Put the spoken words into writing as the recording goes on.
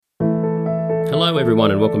Hello,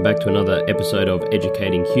 everyone, and welcome back to another episode of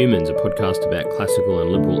Educating Humans, a podcast about classical and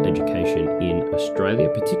liberal education in Australia,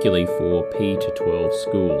 particularly for P to 12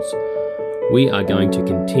 schools. We are going to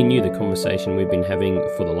continue the conversation we've been having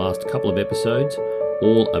for the last couple of episodes,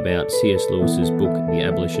 all about C.S. Lewis's book, The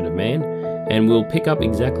Abolition of Man, and we'll pick up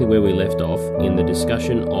exactly where we left off in the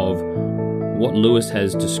discussion of what Lewis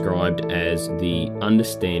has described as the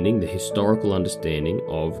understanding, the historical understanding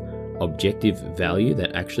of objective value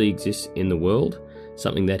that actually exists in the world,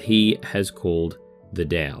 something that he has called the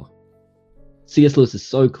Tao. C.S. Lewis is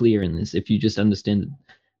so clear in this. If you just understand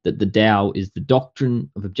that the Tao is the doctrine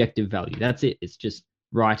of objective value, that's it. It's just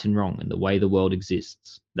right and wrong and the way the world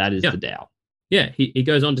exists. That is the Tao. Yeah, he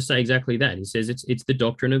goes on to say exactly that. He says it's the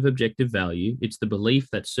doctrine of objective value. It's the belief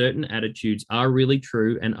that certain attitudes are really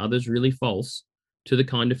true and others really false to the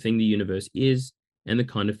kind of thing the universe is and the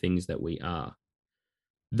kind of things that we are.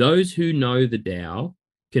 Those who know the Tao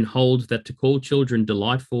can hold that to call children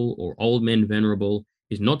delightful or old men venerable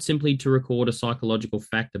is not simply to record a psychological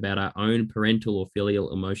fact about our own parental or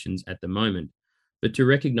filial emotions at the moment, but to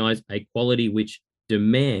recognize a quality which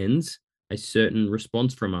demands a certain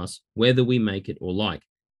response from us, whether we make it or like.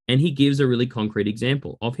 And he gives a really concrete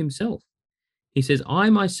example of himself. He says, I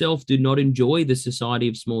myself do not enjoy the society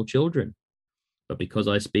of small children, but because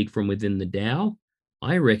I speak from within the Tao,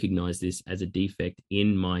 I recognize this as a defect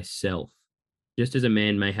in myself, just as a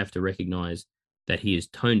man may have to recognize that he is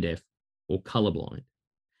tone deaf or colorblind.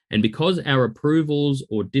 And because our approvals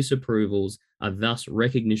or disapprovals are thus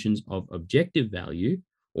recognitions of objective value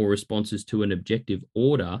or responses to an objective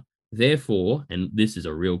order, therefore, and this is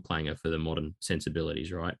a real clanger for the modern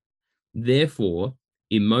sensibilities, right? Therefore,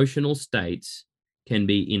 emotional states can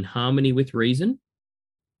be in harmony with reason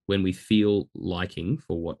when we feel liking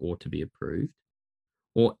for what ought to be approved,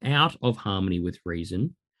 or out of harmony with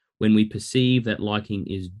reason when we perceive that liking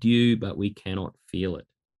is due but we cannot feel it.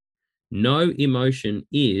 No emotion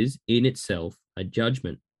is in itself a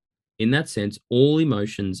judgment. In that sense, all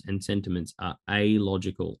emotions and sentiments are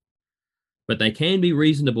alogical, but they can be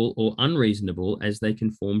reasonable or unreasonable as they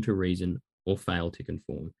conform to reason or fail to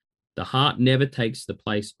conform. The heart never takes the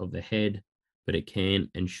place of the head, but it can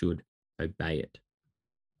and should obey it.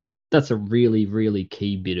 That's a really, really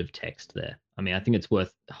key bit of text there. I mean, I think it's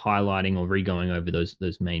worth highlighting or re-going over those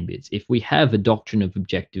main bits. If we have a doctrine of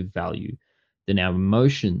objective value, then our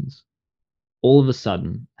emotions all of a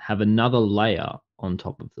sudden have another layer on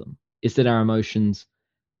top of them. Is that our emotions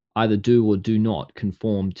either do or do not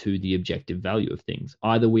conform to the objective value of things.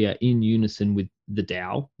 Either we are in unison with the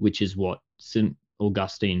Tao, which is what St.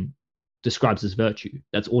 Augustine describes as virtue.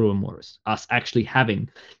 That's autoamorous, us actually having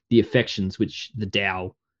the affections which the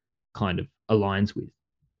Tao kind of aligns with.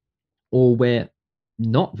 Or we're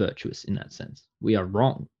not virtuous in that sense. We are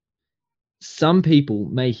wrong. Some people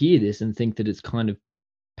may hear this and think that it's kind of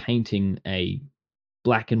painting a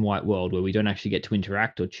black and white world where we don't actually get to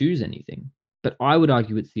interact or choose anything. But I would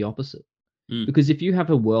argue it's the opposite. Because if you have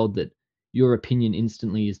a world that your opinion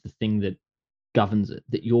instantly is the thing that governs it,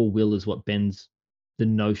 that your will is what bends the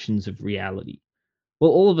notions of reality,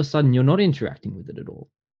 well, all of a sudden you're not interacting with it at all.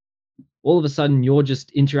 All of a sudden you're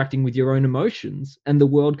just interacting with your own emotions and the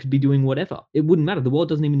world could be doing whatever. It wouldn't matter. The world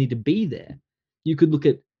doesn't even need to be there. You could look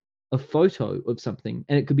at a photo of something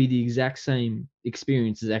and it could be the exact same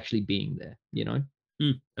experience as actually being there, you know?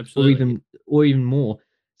 Absolutely. Or even more,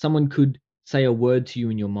 someone could say a word to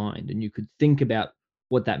you in your mind and you could think about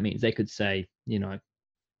what that means. They could say,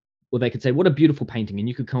 or they could say, what a beautiful painting. And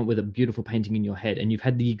you could come up with a beautiful painting in your head and you've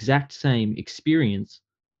had the exact same experience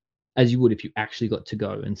as you would if you actually got to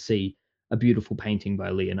go and see a beautiful painting by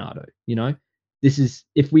Leonardo. This is,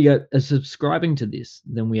 if we are subscribing to this,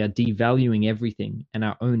 then we are devaluing everything and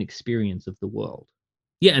our own experience of the world.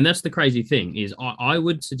 Yeah, and that's the crazy thing is I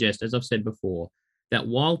would suggest, as I've said before, that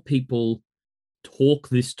while people talk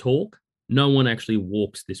this talk, no one actually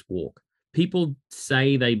walks this walk. People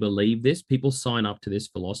say they believe this, people sign up to this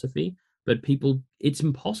philosophy, but it's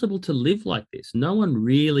impossible to live like this. No one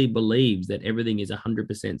really believes that everything is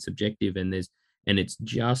 100% subjective and it's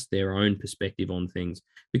just their own perspective on things,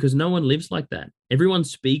 because no one lives like that. Everyone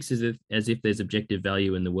speaks as if there's objective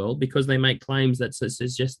value in the world because they make claims that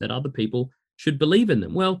suggest that other people should believe in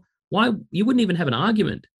them. Well, why? You wouldn't even have an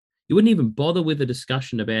argument. You wouldn't even bother with a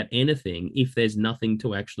discussion about anything if there's nothing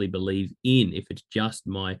to actually believe in, if it's just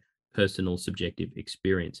my personal subjective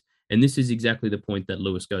experience. And this is exactly the point that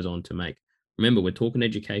Lewis goes on to make. Remember, we're talking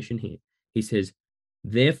education here. He says,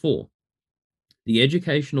 therefore, the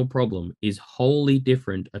educational problem is wholly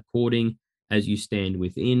different according as you stand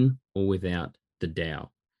within or without the Tao.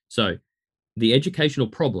 So the educational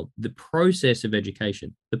problem, the process of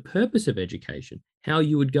education, the purpose of education how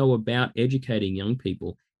you would go about educating young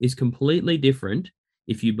people is completely different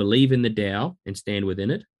if you believe in the Tao and stand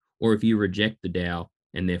within it, or if you reject the Tao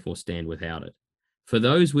and therefore stand without it. For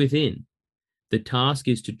those within, the task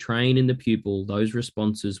is to train in the pupil those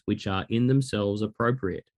responses which are in themselves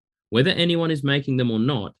appropriate, whether anyone is making them or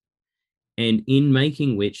not, and in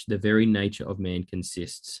making which the very nature of man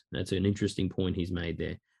consists. That's an interesting point he's made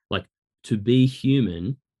there. Like, to be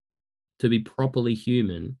human, to be properly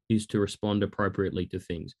human, is to respond appropriately to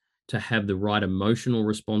things, to have the right emotional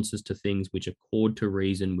responses to things which accord to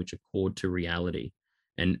reason, which accord to reality.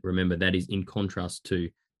 And remember, that is in contrast to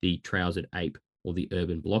the trousered ape or the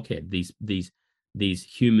urban blockhead. These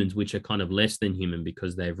humans which are kind of less than human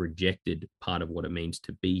because they've rejected part of what it means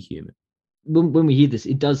to be human. When we hear this,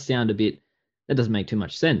 it does sound a bit, that doesn't make too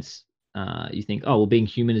much sense. You think, oh, well, being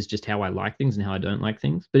human is just how I like things and how I don't like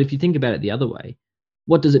things. But if you think about it the other way,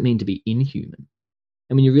 what does it mean to be inhuman?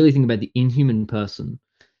 And when you really think about the inhuman person,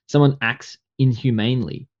 someone acts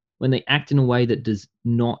inhumanely when they act in a way that does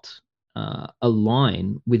not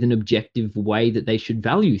align with an objective way that they should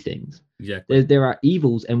value things. Exactly. There are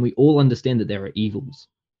evils, and we all understand that there are evils.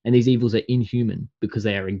 And these evils are inhuman because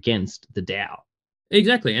they are against the Tao.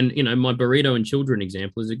 Exactly. And, my burrito and children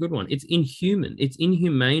example is a good one. It's inhuman. It's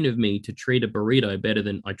inhumane of me to treat a burrito better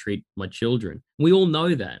than I treat my children. We all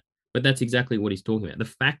know that, but that's exactly what he's talking about. The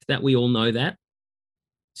fact that we all know that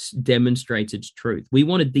demonstrates its truth. We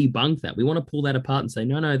want to debunk that. We want to pull that apart and say,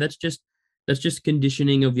 no, that's just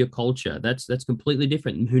conditioning of your culture. That's completely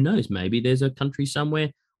different. And who knows? Maybe there's a country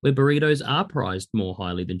somewhere where burritos are prized more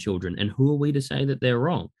highly than children. And who are we to say that they're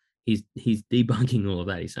wrong? He's debunking all of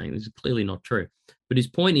that. He's saying this is clearly not true. But his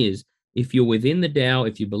point is, if you're within the Tao,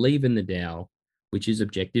 if you believe in the Tao, which is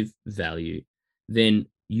objective value, then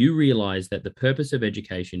you realize that the purpose of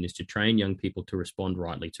education is to train young people to respond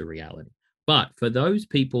rightly to reality. But for those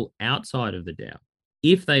people outside of the Tao,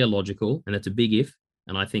 if they are logical, and that's a big if,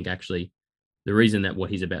 and I think actually the reason that what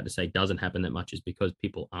he's about to say doesn't happen that much is because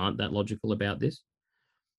people aren't that logical about this.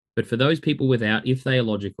 But for those people without, if they are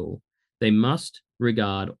logical, they must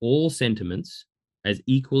regard all sentiments as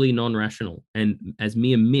equally non-rational and as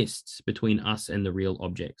mere mists between us and the real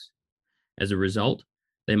objects. As a result,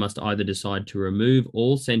 they must either decide to remove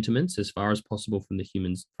all sentiments as far as possible from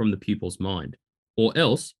the pupil's mind, or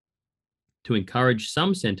else to encourage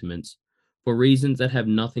some sentiments for reasons that have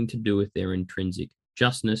nothing to do with their intrinsic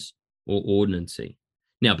justness or ordinancy.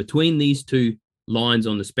 Now, between these two lines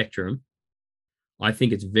on the spectrum, I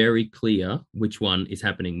think it's very clear which one is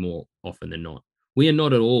happening more often than not. We are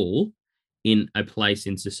not at all in a place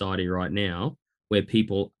in society right now where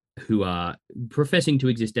people who are professing to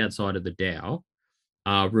exist outside of the Tao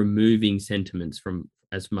are removing sentiments from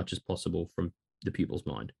as much as possible from the pupil's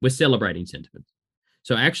mind. We're celebrating sentiments.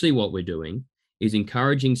 So actually what we're doing is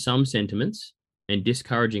encouraging some sentiments and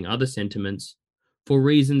discouraging other sentiments for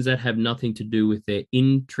reasons that have nothing to do with their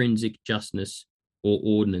intrinsic justness or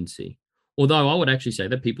ordinancy. Although I would actually say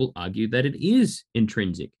that people argue that it is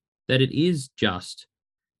intrinsic, that it is just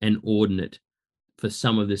and ordinate for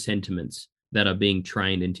some of the sentiments that are being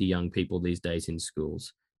trained into young people these days in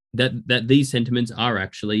schools. That these sentiments are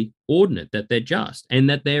actually ordinate, that they're just, and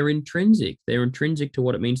that they're intrinsic. They're intrinsic to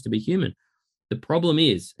what it means to be human. The problem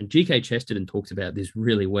is, and G.K. Chesterton talks about this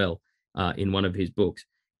really well in one of his books,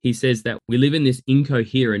 he says that we live in this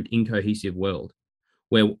incoherent, incohesive world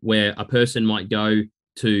where a person might go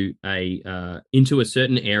to into a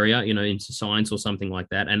certain area, into science or something like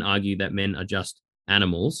that, and argue that men are just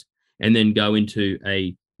animals, and then go into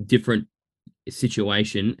a different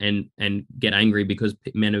situation and get angry because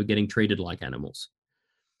men are getting treated like animals.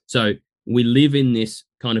 So we live in this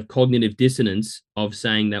kind of cognitive dissonance of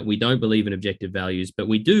saying that we don't believe in objective values, but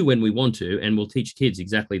we do when we want to, and we'll teach kids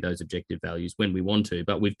exactly those objective values when we want to,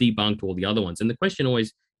 but we've debunked all the other ones. And the question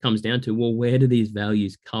always comes down to, well, where do these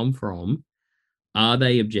values come from? Are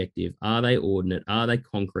they objective? Are they ordinate? Are they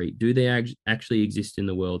concrete? Do they actually exist in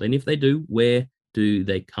the world? And if they do, where do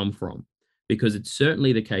they come from? Because it's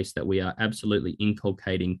certainly the case that we are absolutely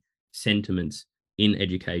inculcating sentiments in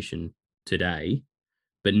education today,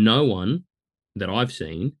 but no one that I've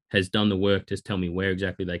seen has done the work to tell me where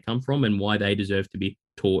exactly they come from and why they deserve to be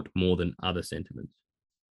taught more than other sentiments.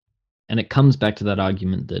 And it comes back to that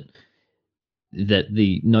argument that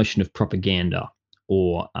the notion of propaganda,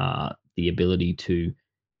 or the ability to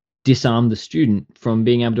disarm the student from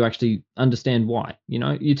being able to actually understand why.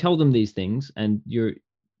 You tell them these things, and you're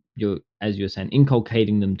as you're saying,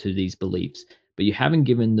 inculcating them to these beliefs, but you haven't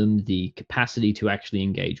given them the capacity to actually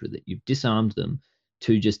engage with it. You've disarmed them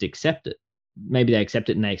to just accept it. Maybe they accept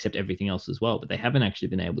it and they accept everything else as well, but they haven't actually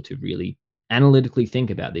been able to really analytically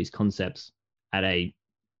think about these concepts at a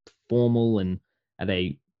formal and at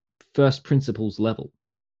a first principles level.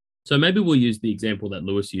 So maybe we'll use the example that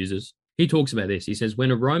Lewis uses. He talks about this. He says,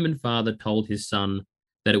 when a Roman father told his son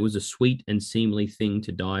that it was a sweet and seemly thing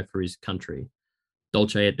to die for his country,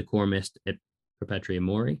 Dulce et decorum est et per patria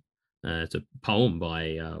mori. It's a poem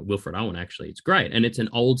by Wilfred Owen, actually. It's great. And it's an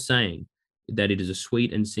old saying that it is a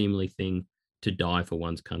sweet and seemly thing to die for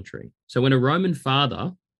one's country. So when a Roman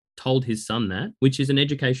father told his son that, which is an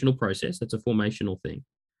educational process, that's a formational thing,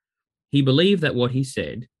 he believed that what he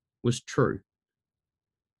said was true.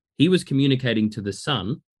 He was communicating to the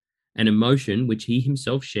son an emotion which he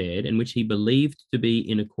himself shared and which he believed to be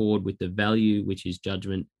in accord with the value which his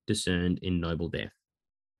judgment discerned in noble death.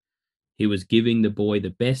 He was giving the boy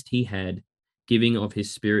the best he had, giving of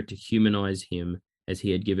his spirit to humanize him as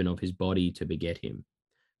he had given of his body to beget him.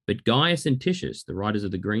 But Gaius and Titius, the writers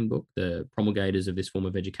of the Green Book, the promulgators of this form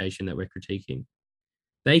of education that we're critiquing,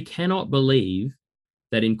 they cannot believe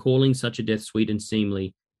that in calling such a death sweet and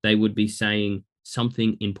seemly, they would be saying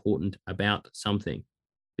something important about something,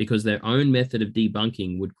 because their own method of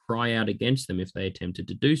debunking would cry out against them if they attempted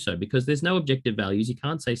to do so, because there's no objective values. You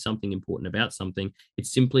can't say something important about something.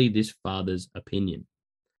 It's simply this father's opinion.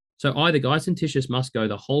 So either Gaius and Titius must go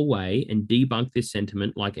the whole way and debunk this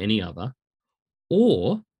sentiment like any other,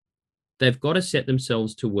 or they've got to set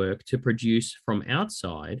themselves to work to produce from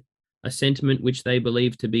outside a sentiment which they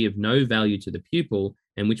believe to be of no value to the pupil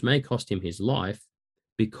and which may cost him his life,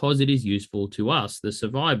 because it is useful to us, the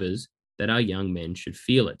survivors, that our young men should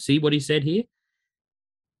feel it. See what he said here?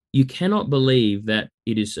 You cannot believe that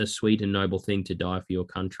it is a sweet and noble thing to die for your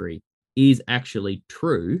country is actually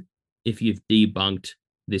true if you've debunked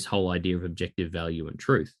this whole idea of objective value and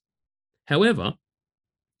truth. However,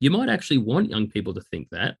 you might actually want young people to think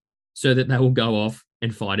that so that they will go off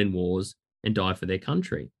and fight in wars and die for their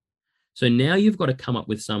country. So now you've got to come up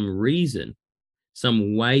with some reason,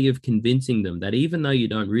 some way of convincing them that even though you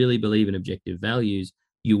don't really believe in objective values,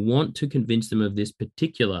 you want to convince them of this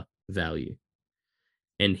particular value.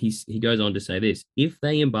 And he goes on to say this: if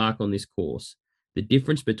they embark on this course, the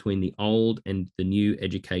difference between the old and the new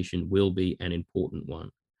education will be an important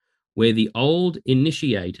one. Where the old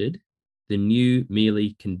initiated, the new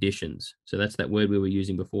merely conditions. So that's that word we were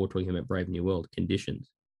using before talking about Brave New World,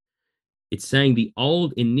 conditions. It's saying the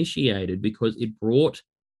old initiated because it brought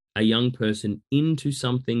a young person into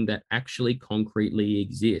something that actually concretely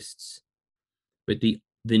exists. But the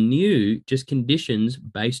new just conditions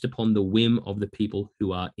based upon the whim of the people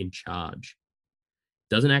who are in charge.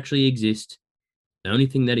 It doesn't actually exist. The only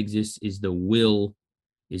thing that exists is the will,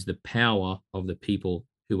 is the power of the people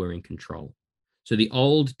who are in control. So the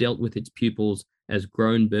old dealt with its pupils as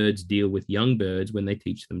grown birds deal with young birds when they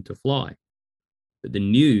teach them to fly. But the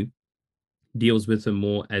new deals with them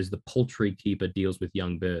more as the poultry keeper deals with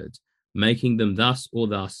young birds, making them thus or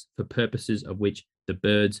thus for purposes of which the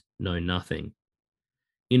birds know nothing.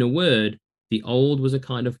 In a word, the old was a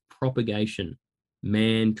kind of propagation,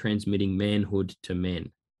 man transmitting manhood to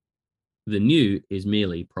men. The new is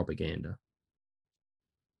merely propaganda.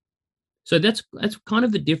 So that's kind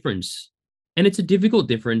of the difference. And it's a difficult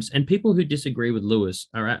difference. And people who disagree with Lewis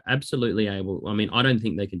are absolutely able. I mean, I don't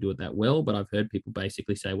think they can do it that well, but I've heard people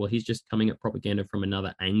basically say, well, he's just coming at propaganda from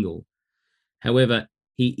another angle. However,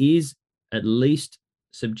 he is at least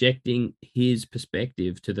subjecting his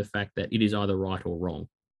perspective to the fact that it is either right or wrong.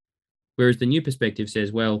 Whereas the new perspective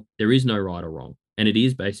says, well, there is no right or wrong. And it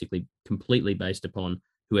is basically completely based upon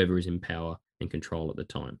whoever is in power and control at the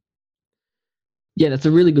time. Yeah, that's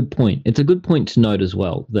a really good point. It's a good point to note as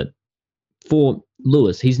well that for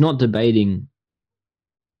Lewis, he's not debating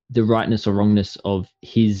the rightness or wrongness of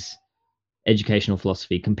his educational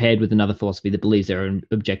philosophy compared with another philosophy that believes there are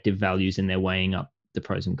objective values and they're weighing up the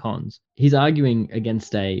pros and cons. He's arguing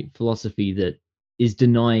against a philosophy that is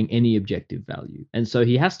denying any objective value. And so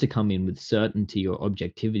he has to come in with certainty or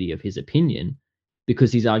objectivity of his opinion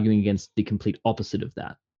because he's arguing against the complete opposite of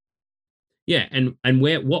that. Yeah, and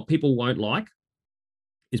where what people won't like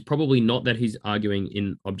is probably not that he's arguing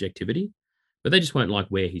in objectivity, but they just won't like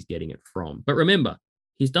where he's getting it from. But remember,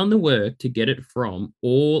 he's done the work to get it from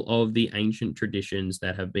all of the ancient traditions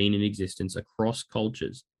that have been in existence across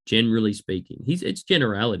cultures, generally speaking. It's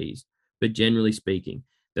generalities, but generally speaking,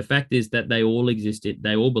 the fact is that they all existed,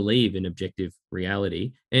 they all believe in objective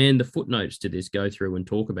reality, and the footnotes to this go through and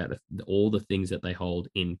talk about all the things that they hold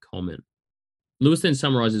in common. Lewis then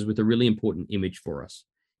summarizes with a really important image for us.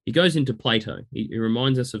 He goes into Plato. He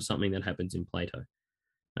reminds us of something that happens in Plato.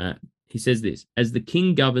 He says this: as the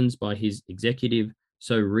king governs by his executive,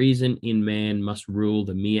 so reason in man must rule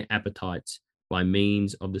the mere appetites by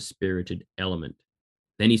means of the spirited element.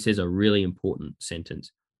 Then he says a really important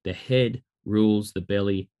sentence: the head rules the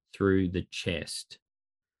belly through the chest.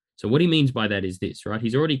 So what he means by that is this, right?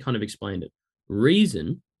 He's already kind of explained it.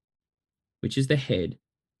 Reason, which is the head,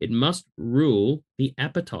 it must rule the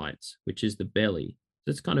appetites, which is the belly.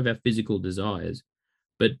 That's kind of our physical desires,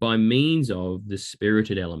 but by means of the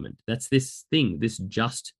spirited element. That's this thing, this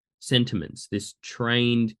just sentiments, this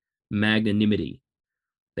trained magnanimity.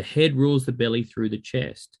 The head rules the belly through the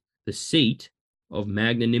chest, the seat of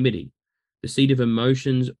magnanimity, the seat of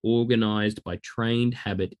emotions organized by trained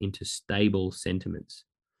habit into stable sentiments.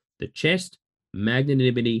 The chest,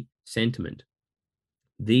 magnanimity, sentiment.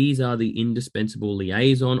 These are the indispensable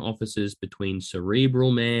liaison officers between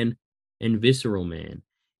cerebral man and visceral man.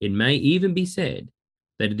 It may even be said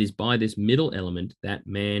that it is by this middle element that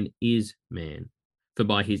man is man. For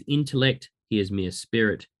by his intellect he is mere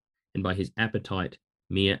spirit, and by his appetite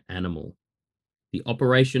mere animal. The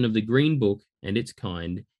operation of the Green Book and its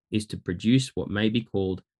kind is to produce what may be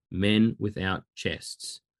called men without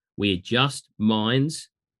chests. We're just minds,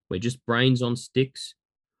 we're just brains on sticks,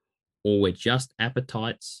 or we're just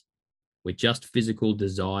appetites, we're just physical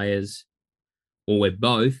desires, or we're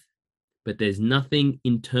both, but there's nothing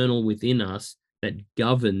internal within us that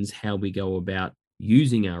governs how we go about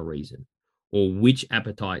using our reason or which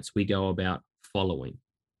appetites we go about following.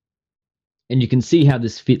 And you can see how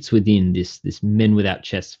this fits within this men without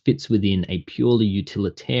chests fits within a purely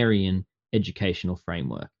utilitarian educational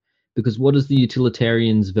framework. Because what is the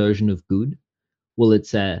utilitarian's version of good? Well,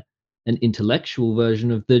 it's an intellectual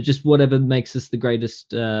version of the just whatever makes us the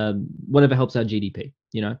greatest, whatever helps our GDP.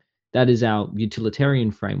 That is our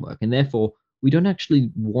utilitarian framework, and therefore we don't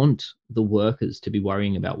actually want the workers to be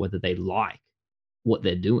worrying about whether they like what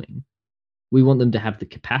they're doing. We want them to have the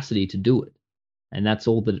capacity to do it, and that's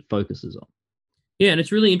all that it focuses on. Yeah, and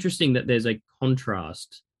it's really interesting that there's a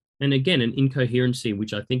contrast and again an incoherency,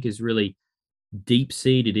 which I think is really deep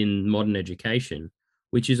seated in modern education,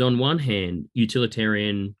 which is on one hand,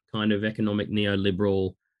 utilitarian kind of economic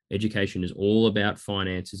neoliberal education is all about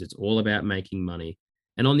finances, it's all about making money.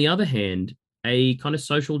 And on the other hand, a kind of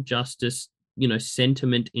social justice,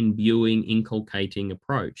 sentiment imbuing, inculcating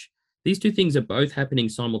approach. These two things are both happening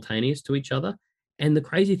simultaneous to each other. And the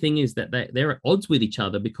crazy thing is that they're at odds with each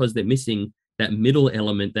other because they're missing that middle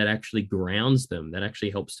element that actually grounds them, that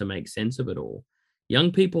actually helps to make sense of it all.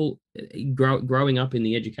 Young people growing up in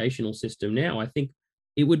the educational system now, I think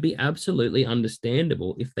it would be absolutely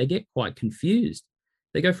understandable if they get quite confused.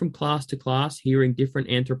 They go from class to class, hearing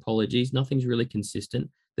different anthropologies. Nothing's really consistent.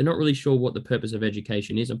 They're not really sure what the purpose of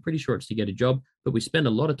education is. I'm pretty sure it's to get a job, but we spend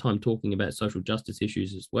a lot of time talking about social justice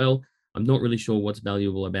issues as well. I'm not really sure what's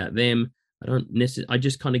valuable about them. I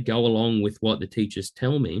just kind of go along with what the teachers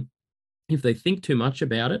tell me. If they think too much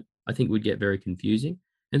about it, I think it would get very confusing.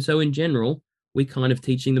 And so in general, we kind of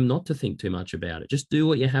teaching them not to think too much about it. Just do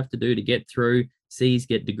what you have to do to get through, C's,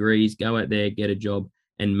 get degrees, go out there, get a job,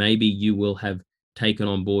 and maybe you will have taken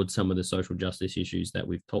on board some of the social justice issues that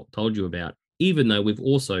we've told you about, even though we've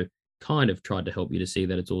also kind of tried to help you to see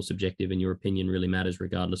that it's all subjective and your opinion really matters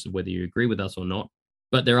regardless of whether you agree with us or not.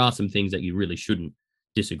 But there are some things that you really shouldn't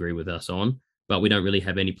disagree with us on, but we don't really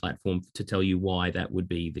have any platform to tell you why that would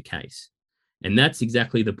be the case. And that's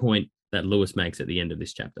exactly the point that Lewis makes at the end of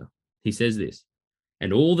this chapter. He says this,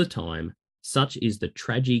 and all the time, such is the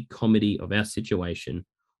tragi-comedy of our situation,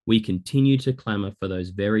 we continue to clamor for those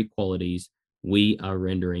very qualities we are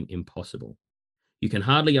rendering impossible. You can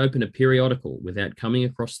hardly open a periodical without coming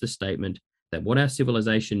across the statement that what our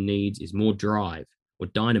civilization needs is more drive or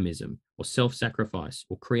dynamism or self-sacrifice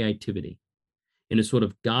or creativity. In a sort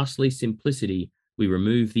of ghastly simplicity, we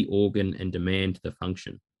remove the organ and demand the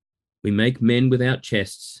function. We make men without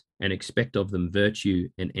chests and expect of them virtue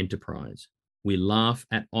and enterprise. We laugh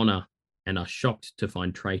at honor and are shocked to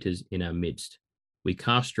find traitors in our midst. We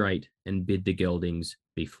castrate and bid the geldings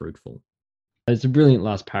be fruitful. It's a brilliant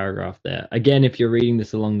last paragraph there. Again, if you're reading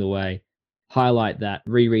this along the way, highlight that,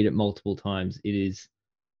 reread it multiple times. It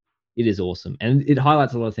is awesome. And it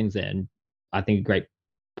highlights a lot of things there. And I think a great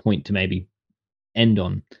point to maybe end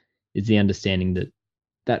on is the understanding that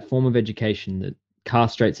that form of education that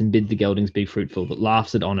castrates and bid the geldings be fruitful, that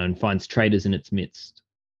laughs at honor and finds traitors in its midst,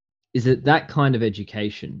 is that kind of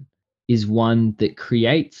education is one that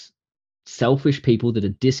creates selfish people that are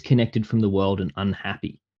disconnected from the world and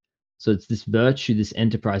unhappy. So it's this virtue, this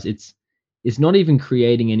enterprise. It's not even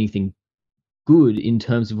creating anything good in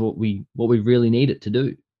terms of what we really need it to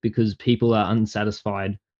do, because people are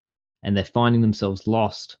unsatisfied and they're finding themselves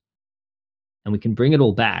lost. And we can bring it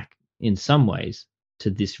all back in some ways to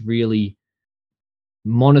this really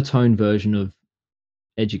monotone version of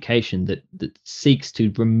education that seeks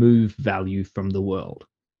to remove value from the world.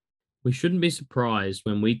 We shouldn't be surprised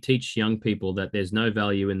when we teach young people that there's no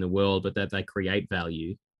value in the world, but that they create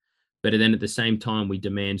value. But then at the same time, we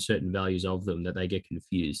demand certain values of them, that they get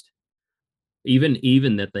confused, even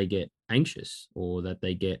that they get anxious or that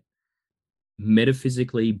they get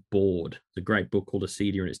metaphysically bored. There's a great book called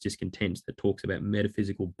Acedia and its Discontents that talks about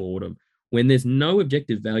metaphysical boredom. When there's no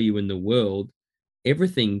objective value in the world,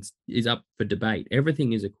 everything is up for debate.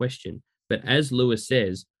 Everything is a question. But as Lewis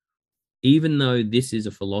says, even though this is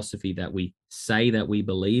a philosophy that we say that we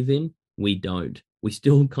believe in, we don't. We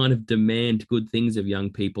still kind of demand good things of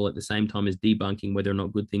young people at the same time as debunking whether or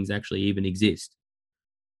not good things actually even exist.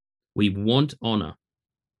 We want honor,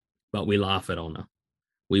 but we laugh at honor.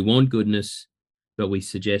 We want goodness, but we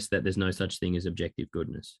suggest that there's no such thing as objective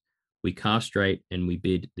goodness. We castrate and we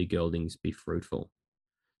bid the geldings be fruitful.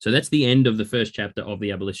 So that's the end of the first chapter of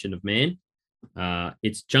The Abolition of Man.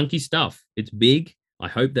 It's chunky stuff. It's big. I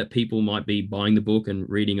hope that people might be buying the book and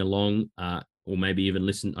reading along, or maybe even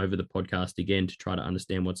listen over the podcast again to try to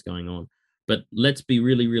understand what's going on. But let's be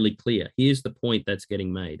really, really clear. Here's the point that's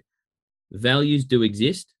getting made. Values do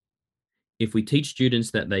exist. If we teach students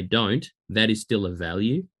that they don't, that is still a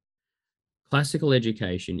value. Classical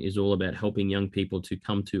education is all about helping young people to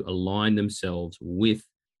come to align themselves with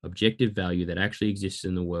objective value that actually exists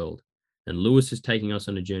in the world. And Lewis is taking us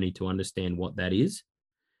on a journey to understand what that is.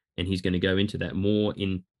 And he's going to go into that more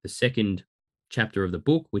in the second chapter of the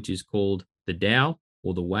book, which is called The Tao,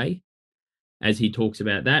 or The Way. As he talks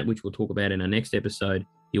about that, which we'll talk about in our next episode,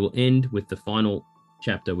 he will end with the final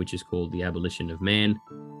chapter, which is called The Abolition of Man,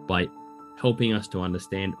 by helping us to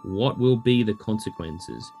understand what will be the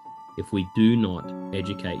consequences if we do not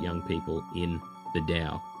educate young people in the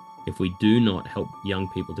Tao, if we do not help young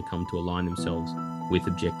people to come to align themselves with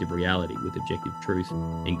objective reality, with objective truth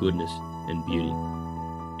and goodness and beauty.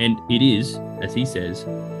 And it is, as he says,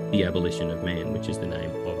 The Abolition of Man, which is the name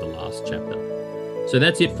of the last chapter. So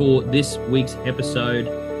that's it for this week's episode.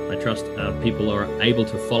 I trust people are able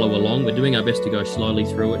to follow along. We're doing our best to go slowly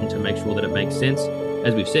through it and to make sure that it makes sense.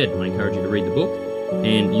 As we've said, I encourage you to read the book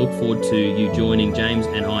and look forward to you joining James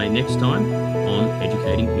and I next time on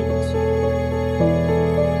Educating Humans.